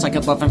the boss. I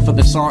got loving for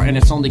this art and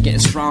it's only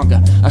getting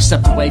stronger. I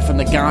stepped away from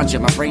the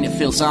ganja, my brain it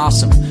feels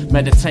awesome.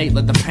 Meditate,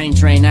 let the pain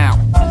drain out.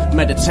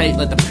 Meditate,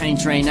 let the pain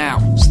drain out.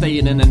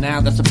 Staying in the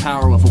now, that's the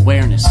power of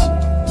awareness.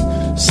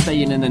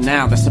 Staying in the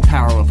now, that's the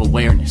power of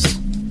awareness.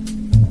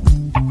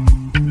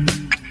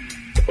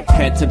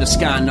 Head to the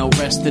sky, no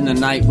rest in the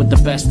night. With the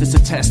best, it's a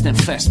test,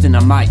 infest in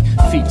a mic.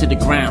 Feet to the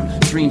ground,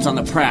 dreams on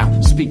the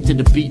prowl. Speak to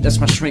the beat, that's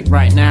my shrink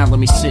right now. Let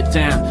me sit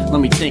down, let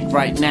me think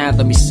right now.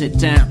 Let me sit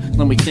down,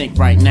 let me think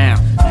right now.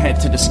 Head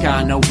to the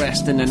sky, no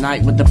rest in the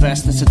night. With the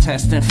best, it's a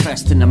test,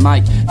 infest in the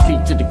mic.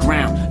 Feet to the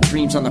ground,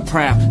 dreams on the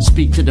prowl.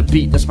 Speak to the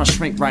beat, that's my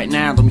shrink right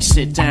now. Let me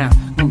sit down,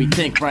 let me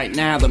think right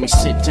now. Let me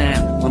sit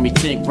down, let me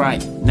think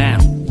right now.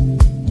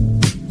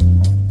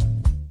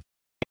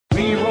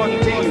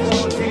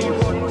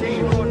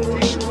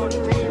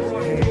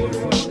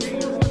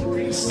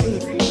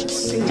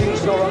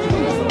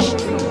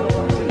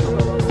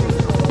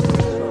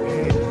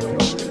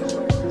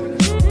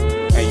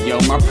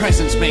 My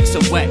presence makes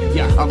it wet,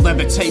 yeah. I'll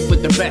levitate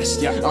with the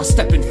best, yeah. I'll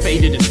step in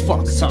faded as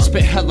fuck,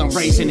 spit hell, I'm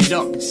raising it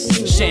up.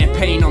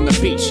 Champagne on the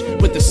beach,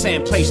 with the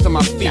sand placed on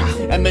my feet.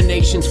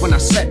 Emanations when I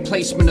set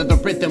placement of the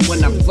rhythm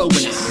when I'm flowing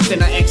it.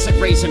 Then I exit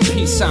raising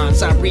peace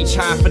signs, I reach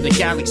high for the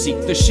galaxy.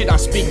 The shit I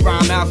speak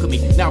rhyme alchemy,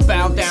 now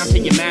bow down to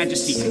your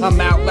majesty. I'm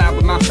out loud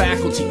with my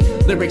faculty,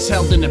 lyrics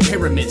held in the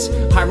pyramids.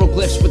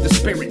 Hieroglyphs with the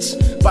spirits,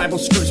 Bible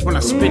scripts when I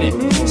spit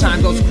it.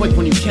 Time goes quick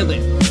when you kill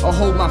it, I'll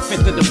hold my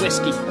fifth of the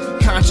whiskey.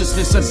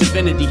 Consciousness of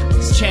divinity,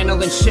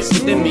 channeling shit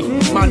within me.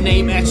 My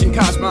name etching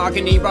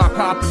cosmogony, raw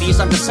properties.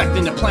 I'm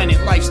dissecting the planet,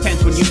 life's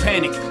tense when you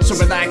panic. So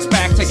relax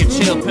back, take a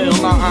chill pill.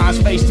 My eyes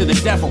face to the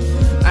devil,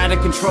 out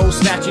of control,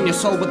 snatching your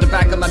soul with the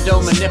back of my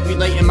dome,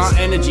 manipulating my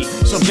energy.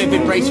 So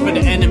vivid breaks for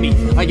the enemy.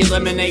 I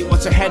eliminate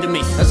what's ahead of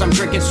me as I'm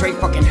drinking straight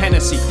fucking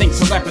Hennessy. Think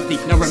telepathy,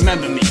 now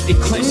remember me,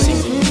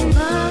 ECLYSE.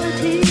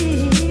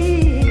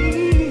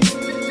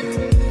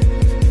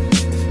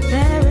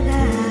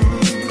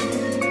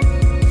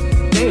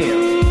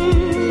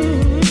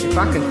 If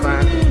I can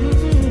find it.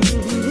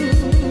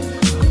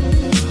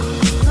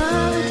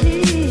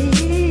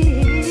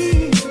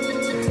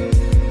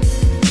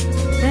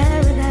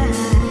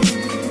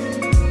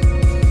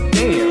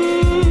 Damn.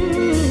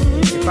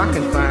 If I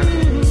can find it.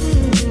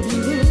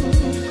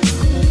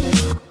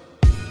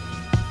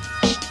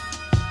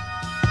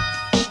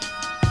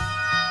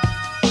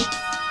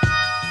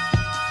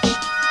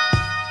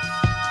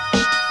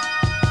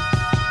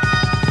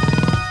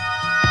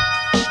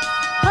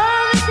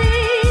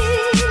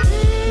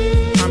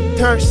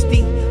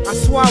 Thirsty, I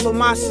swallow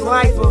my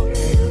saliva.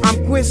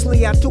 I'm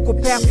grizzly, I took a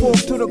path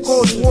forth to the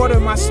cold water.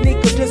 My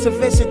sneaker just a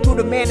visit to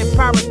the man in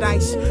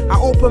paradise. I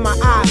open my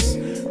eyes,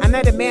 I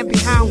know the man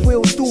behind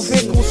wheels through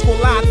vehicles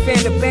collide,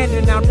 fan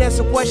abandoned. Now there's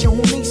a question,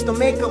 who meets the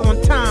maker on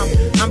time?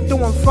 I'm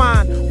doing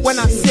fine when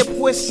I sip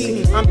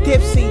whiskey, I'm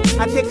tipsy.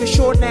 I take a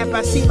short nap,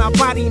 I see my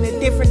body in a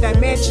different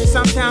dimension.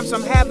 Sometimes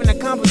I'm having a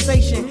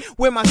conversation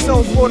with my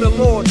soul for the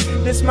Lord.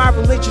 This my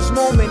religious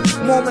moment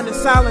of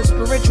silence,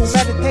 spiritual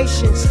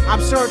meditation.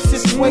 Observe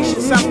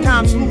situations,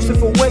 sometimes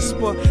Lucifer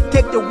whisper,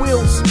 take the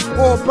wheels,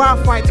 or bar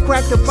fights,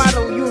 crack the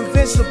bottle, you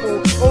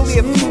invincible. Only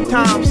a few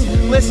times,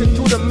 listen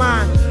to the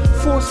mind.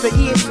 Force the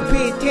ears to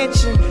pay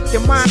attention. The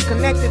mind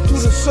connected to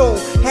the soul.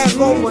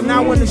 Hangover,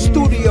 now in the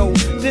studio.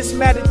 This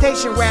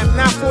meditation rap,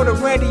 not for the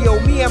radio.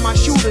 Me and my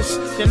shooters,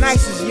 the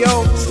nicest,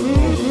 yo.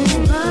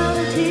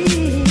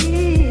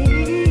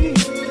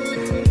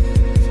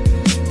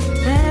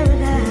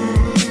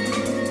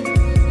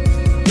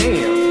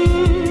 Damn.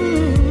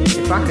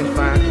 If I can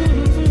find it.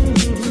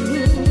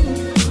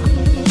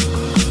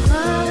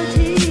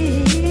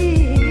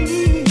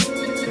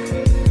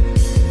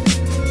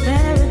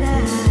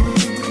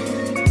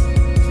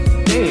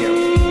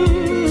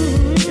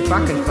 If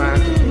I can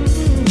find it.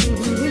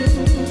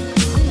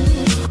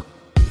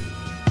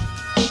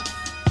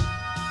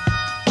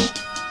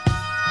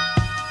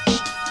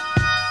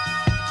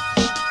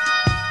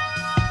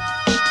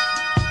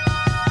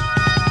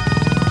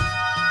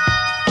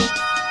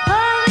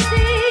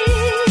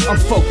 I'm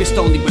focused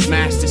only with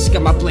masters.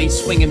 Got my blade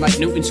swinging like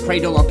Newton's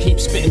cradle. I'll keep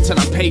spitting till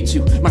I'm paid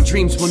to. My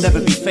dreams will never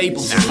be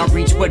fables. I'll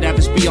reach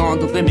whatever's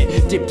beyond the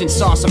limit. Dipped in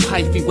sauce, I'm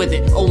hyphy with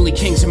it. Only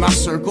kings in my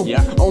circle,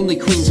 only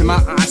queens in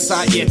my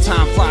eyesight. Yeah,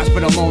 time flies,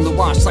 but I'm on the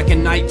watch like a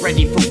knight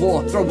ready for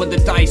war. Throwing the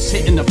dice,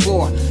 hitting the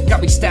floor.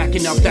 Got me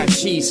stacking up that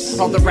cheese.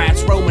 All the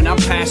rats roaming, I'm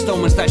past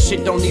omens. That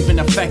shit don't even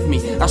affect me.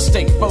 I'll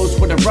stake foes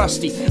with a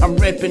rusty. I'm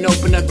ripping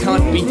open a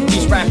cunt beat.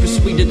 These rappers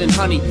sweeter than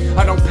honey.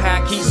 I don't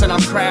pack heat and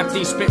I'm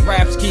crafty. Spit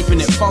raps, keeping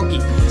it funky.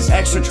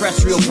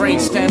 Extraterrestrial brain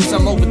stems,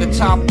 I'm over the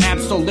top,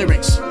 absto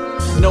lyrics.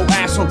 No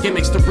asshole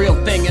gimmicks, the real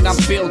thing, and I'm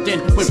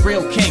building with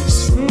real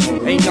kings.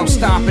 Ain't no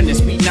stopping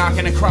this beat,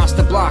 knocking across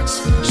the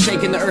blocks,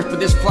 shaking the earth with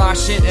this fly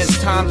shit. As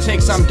time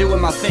ticks, I'm doing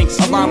my thing,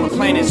 along with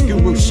planets,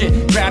 guru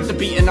shit. Grab the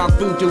beat and I'll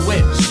voodoo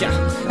it. Yeah.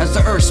 As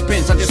the earth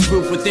spins, I just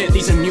move with it.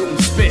 These are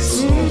mutant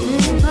spits.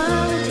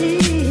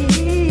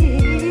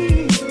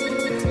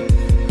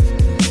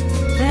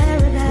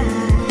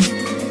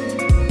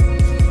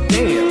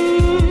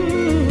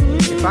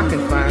 If I can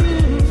find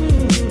it.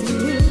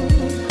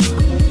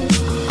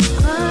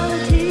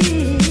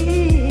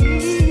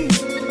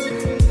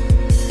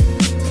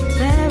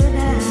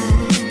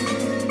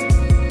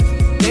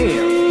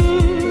 Damn.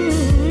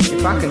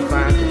 If I can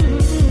find it.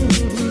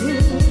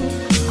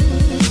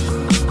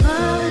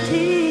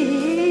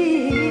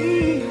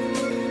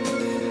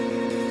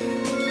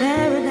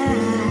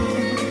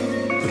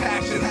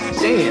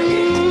 Damn.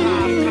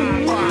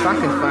 If I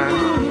can find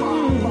it.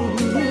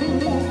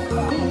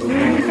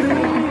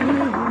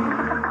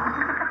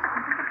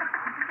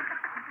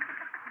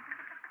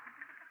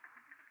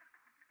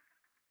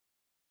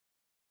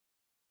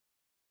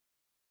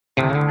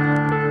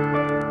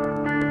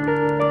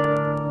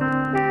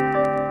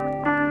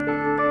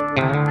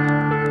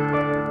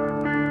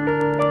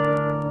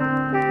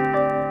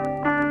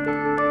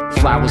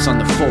 Flowers on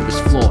the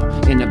forest floor,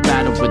 in a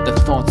battle with the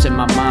thoughts in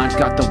my mind.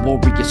 Got the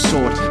warrior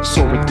sword,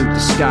 soaring through the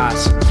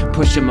skies.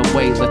 Push him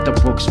away, let the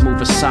rooks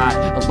move aside.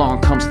 Along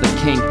comes the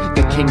king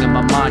of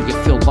my mind. You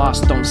feel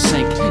lost, don't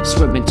sink.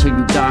 Swim until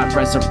you die,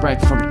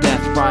 resurrect from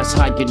death. Rise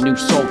high, your new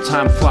soul,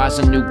 time flies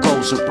and new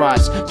goals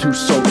arise. Two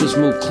soldiers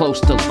move close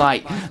to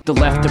light. The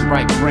left and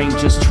right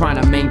rangers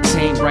trying to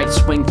maintain. Right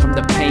swing from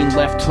the pain,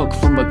 left hook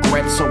from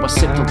regret. So I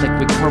sip the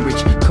liquid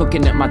courage,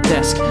 cooking at my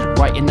desk,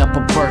 writing up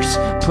a verse,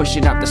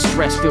 pushing out the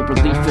stress, feel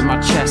relief in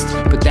my chest.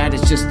 But that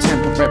is just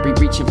temporary,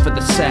 reaching for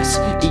the cess,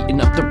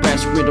 eating up the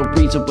rest. Riddle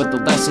reason with the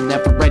lesson,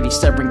 never ready.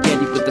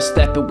 Serengeti with the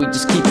step, and we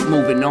just keep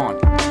moving on.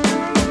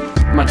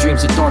 My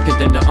dreams are darker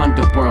than the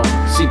underworld.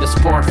 See the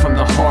spark from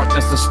the heart,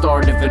 that's the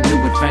start of a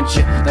new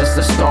adventure. That's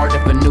the start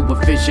of a new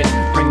vision.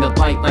 Bring the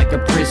light like a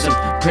prism.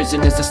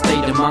 Prison is a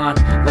state of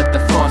mind, let the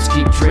thoughts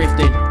keep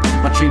drifting.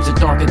 My dreams are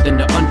darker than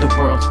the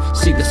underworld.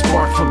 See the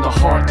spark from the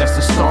heart, that's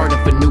the start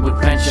of a new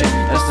adventure.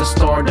 That's the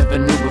start of a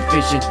new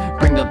vision.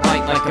 Bring the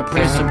light like a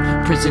prism.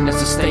 Prison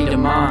is a state of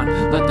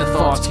mind, let the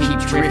thoughts keep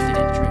drifting.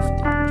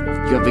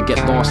 You ever get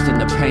lost in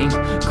the pain?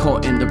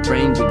 Caught in the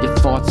rain with your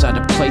thoughts out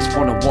of place,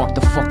 wanna walk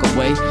the fuck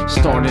away?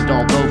 Start it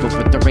all over,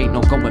 but there ain't no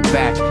going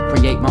back.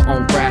 Create my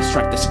own wrath,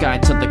 strike the sky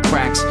till the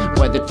cracks.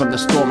 Weathered from the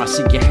storm, I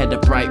see your head a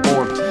bright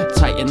orb.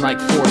 Tighten like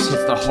force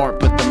hits the heart,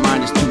 but the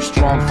mind is too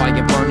strong.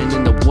 Fire burning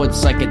in the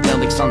woods,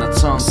 psychedelics on the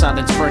tongue.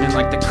 Silence burning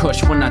like the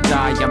kush. When I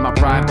die, I'm a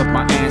ride with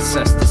my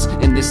ancestors.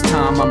 In this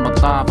time, I'm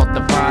alive, I'll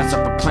devise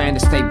up a plan to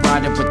stay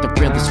riding with the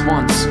realest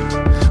ones.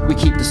 We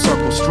keep the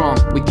circle strong,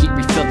 we keep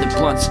refilling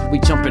blunts. We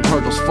jumping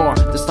hurdles far,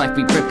 this life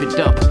we rip it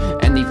up.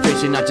 Any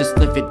vision, I just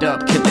live it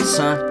up, kill it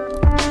son.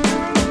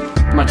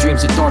 My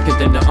dreams are darker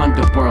than the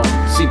underworld.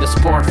 See the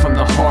spark from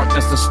the heart,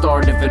 that's the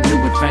start of a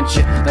new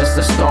adventure. That's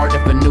the start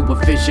of a new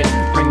vision.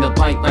 Bring the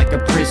light like a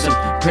prism.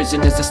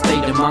 Prison is a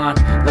state of mind,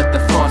 let the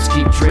thoughts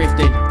keep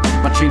drifting.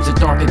 My dreams are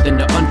darker than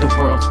the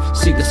underworld.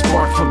 See the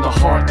spark from the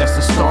heart, that's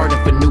the start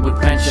of a new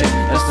adventure.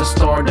 That's the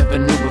start of a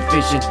new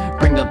vision.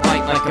 Bring the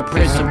light like a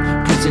prism.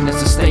 Prison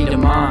is a state of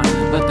mind,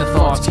 let the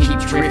thoughts keep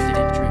drifting.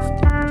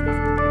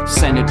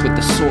 Centered with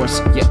the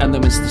source, your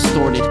elements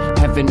distorted.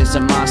 Heaven is a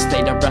mind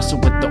state, I wrestle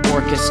with the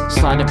orcus.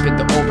 Slide up in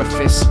the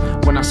orifice.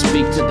 When I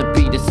speak to the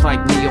beat, it's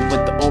like Neo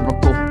with the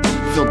oracle.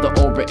 Feel the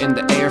aura in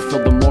the air,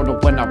 feel the mortal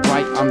when I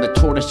write. I'm the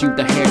tortoise, you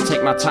the hare,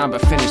 take my time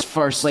but finish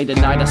first. Late at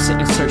night I sit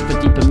and search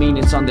for deeper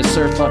meanings on this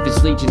earth. Love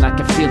is legion, I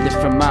can feel it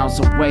from miles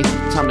away.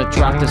 Time to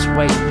drop this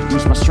weight,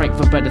 use my strength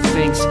for better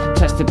things.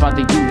 Tested by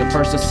the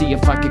universe, I see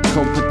if I can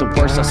cope with the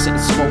worst. I sit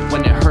and smoke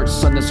when it hurts,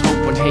 son, there's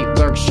hope when hate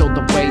lurks. Show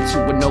the way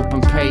to an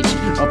open page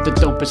of the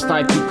dopest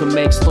life you can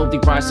make. Slowly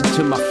rising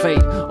to my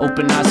fate,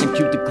 open eyes and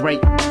cue the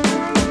great.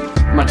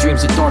 My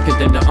dreams are darker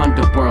than the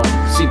underworld.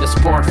 See the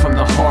spark from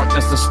the heart,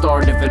 that's the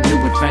start of a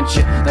new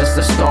adventure. That's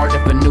the start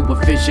of a new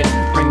vision.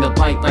 Bring the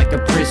light like a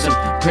prism.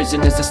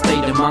 Prison is a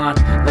state of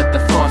mind, let the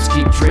thoughts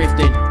keep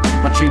drifting.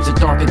 My dreams are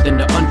darker than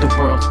the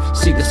underworld.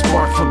 See the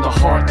spark from the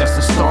heart, that's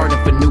the start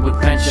of a new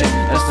adventure.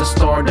 That's the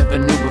start of a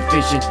new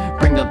vision.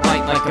 Bring the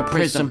light like a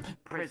prism.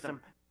 Prism.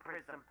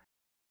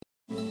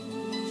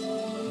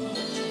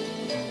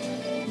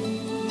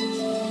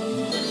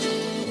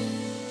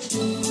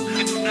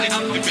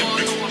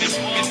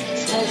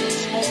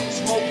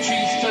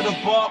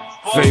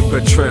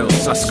 Vapor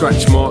trails, I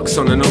scratch marks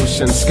on an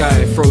ocean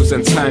sky.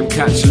 Frozen time,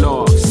 catch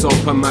laughs,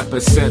 open my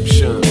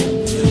perception.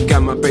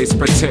 Gamma based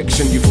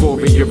protection,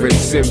 euphoria in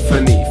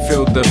symphony.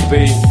 Feel the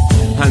beat,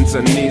 Hands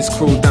and knees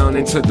crawl down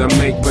into the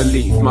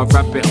make-believe. My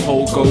rabbit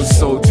hole goes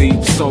so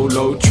deep,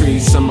 solo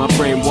trees, and my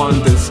brain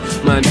wanders.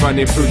 Man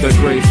running through the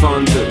grey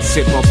thunders.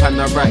 Hip-hop and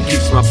the rap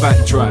keeps my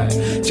back dry.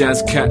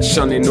 Jazz cat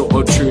shunning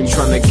auto-tune,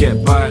 trying to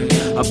get by.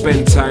 I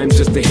bend time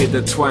just to hear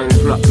the twang.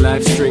 Pluck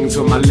live strings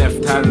with my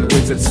left hand,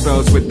 wizard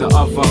spells with the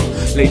other.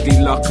 Lady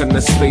Luck and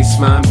the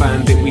spaceman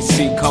bandit, we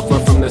seek cover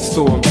from the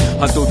storm.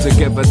 Huddle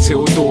together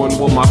till dawn,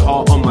 wore my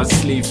heart on my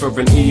sleeve for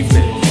an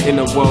evening. In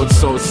a world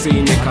so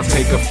scenic, I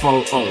take a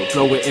photo,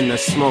 blow it in the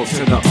smoke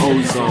to the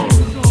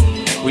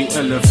ozone. We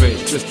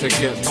elevate just to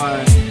get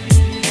by.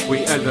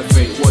 We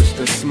elevate, watch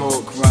the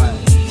smoke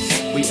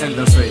rise. We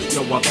elevate,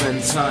 yo, I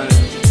bend time.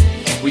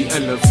 We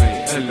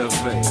elevate,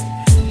 elevate.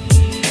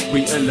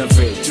 We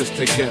elevate just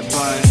to get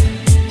by.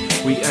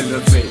 We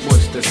elevate,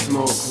 watch the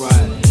smoke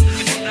rise.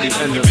 We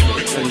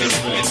elevate,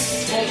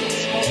 elevate.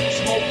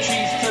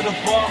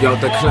 Yo,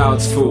 the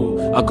clouds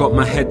fall. I got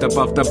my head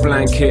above the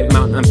blanket,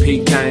 mountain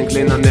peak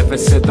dangling. I never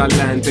said I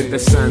landed. The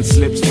sand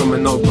slips from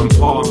an open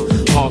palm.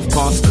 Half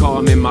past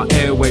calm in my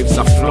airwaves,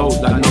 I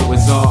float like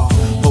Noah's Ark.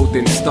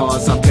 Holding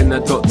stars up in a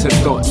dot to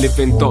dot,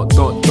 living dot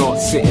dot dot,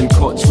 sitting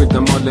couch with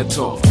the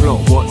Molotov.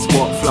 Plot what's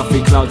what,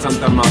 fluffy clouds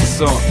under my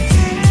sock.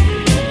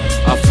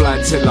 I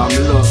fly till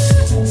I'm lost.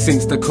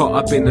 Since the caught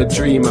up in a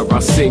dreamer, I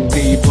sink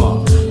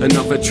deeper.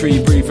 Another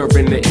tree breather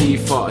in the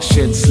ether,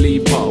 shed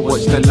sleeper.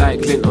 Watch the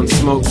light glint on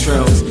smoke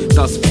trails.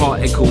 Dust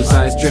particles,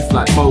 eyes drift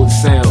like boat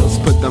sails.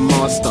 Put the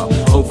master,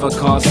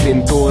 overcast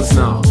indoors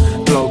now.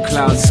 Blow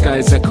clouds,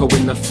 skies echo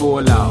in the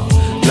fallout.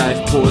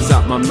 Life pours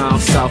out my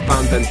mouth,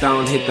 southbound and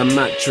down. Hit the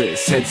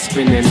mattress, head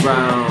spinning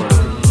round.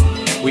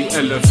 We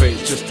elevate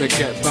just to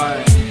get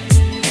by.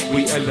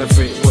 We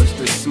elevate, watch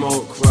the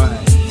smoke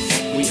rise.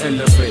 We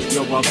elevate,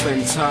 yo, I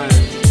bend time.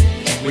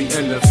 We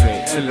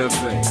elevate,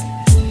 elevate.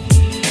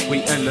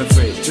 We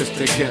elevate just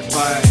to get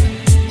by.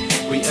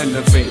 We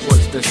elevate,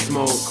 watch the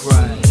smoke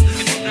rise.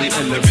 We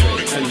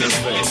elevate,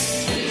 elevate.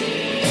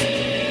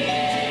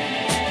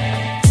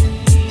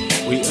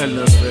 We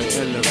elevate,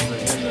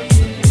 elevate,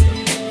 elevate.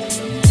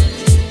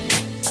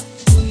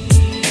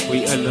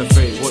 We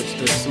elevate, watch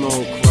the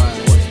smoke rise.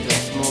 Watch the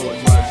smoke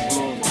rise,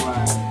 smoke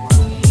rise.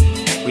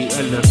 We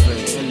elevate.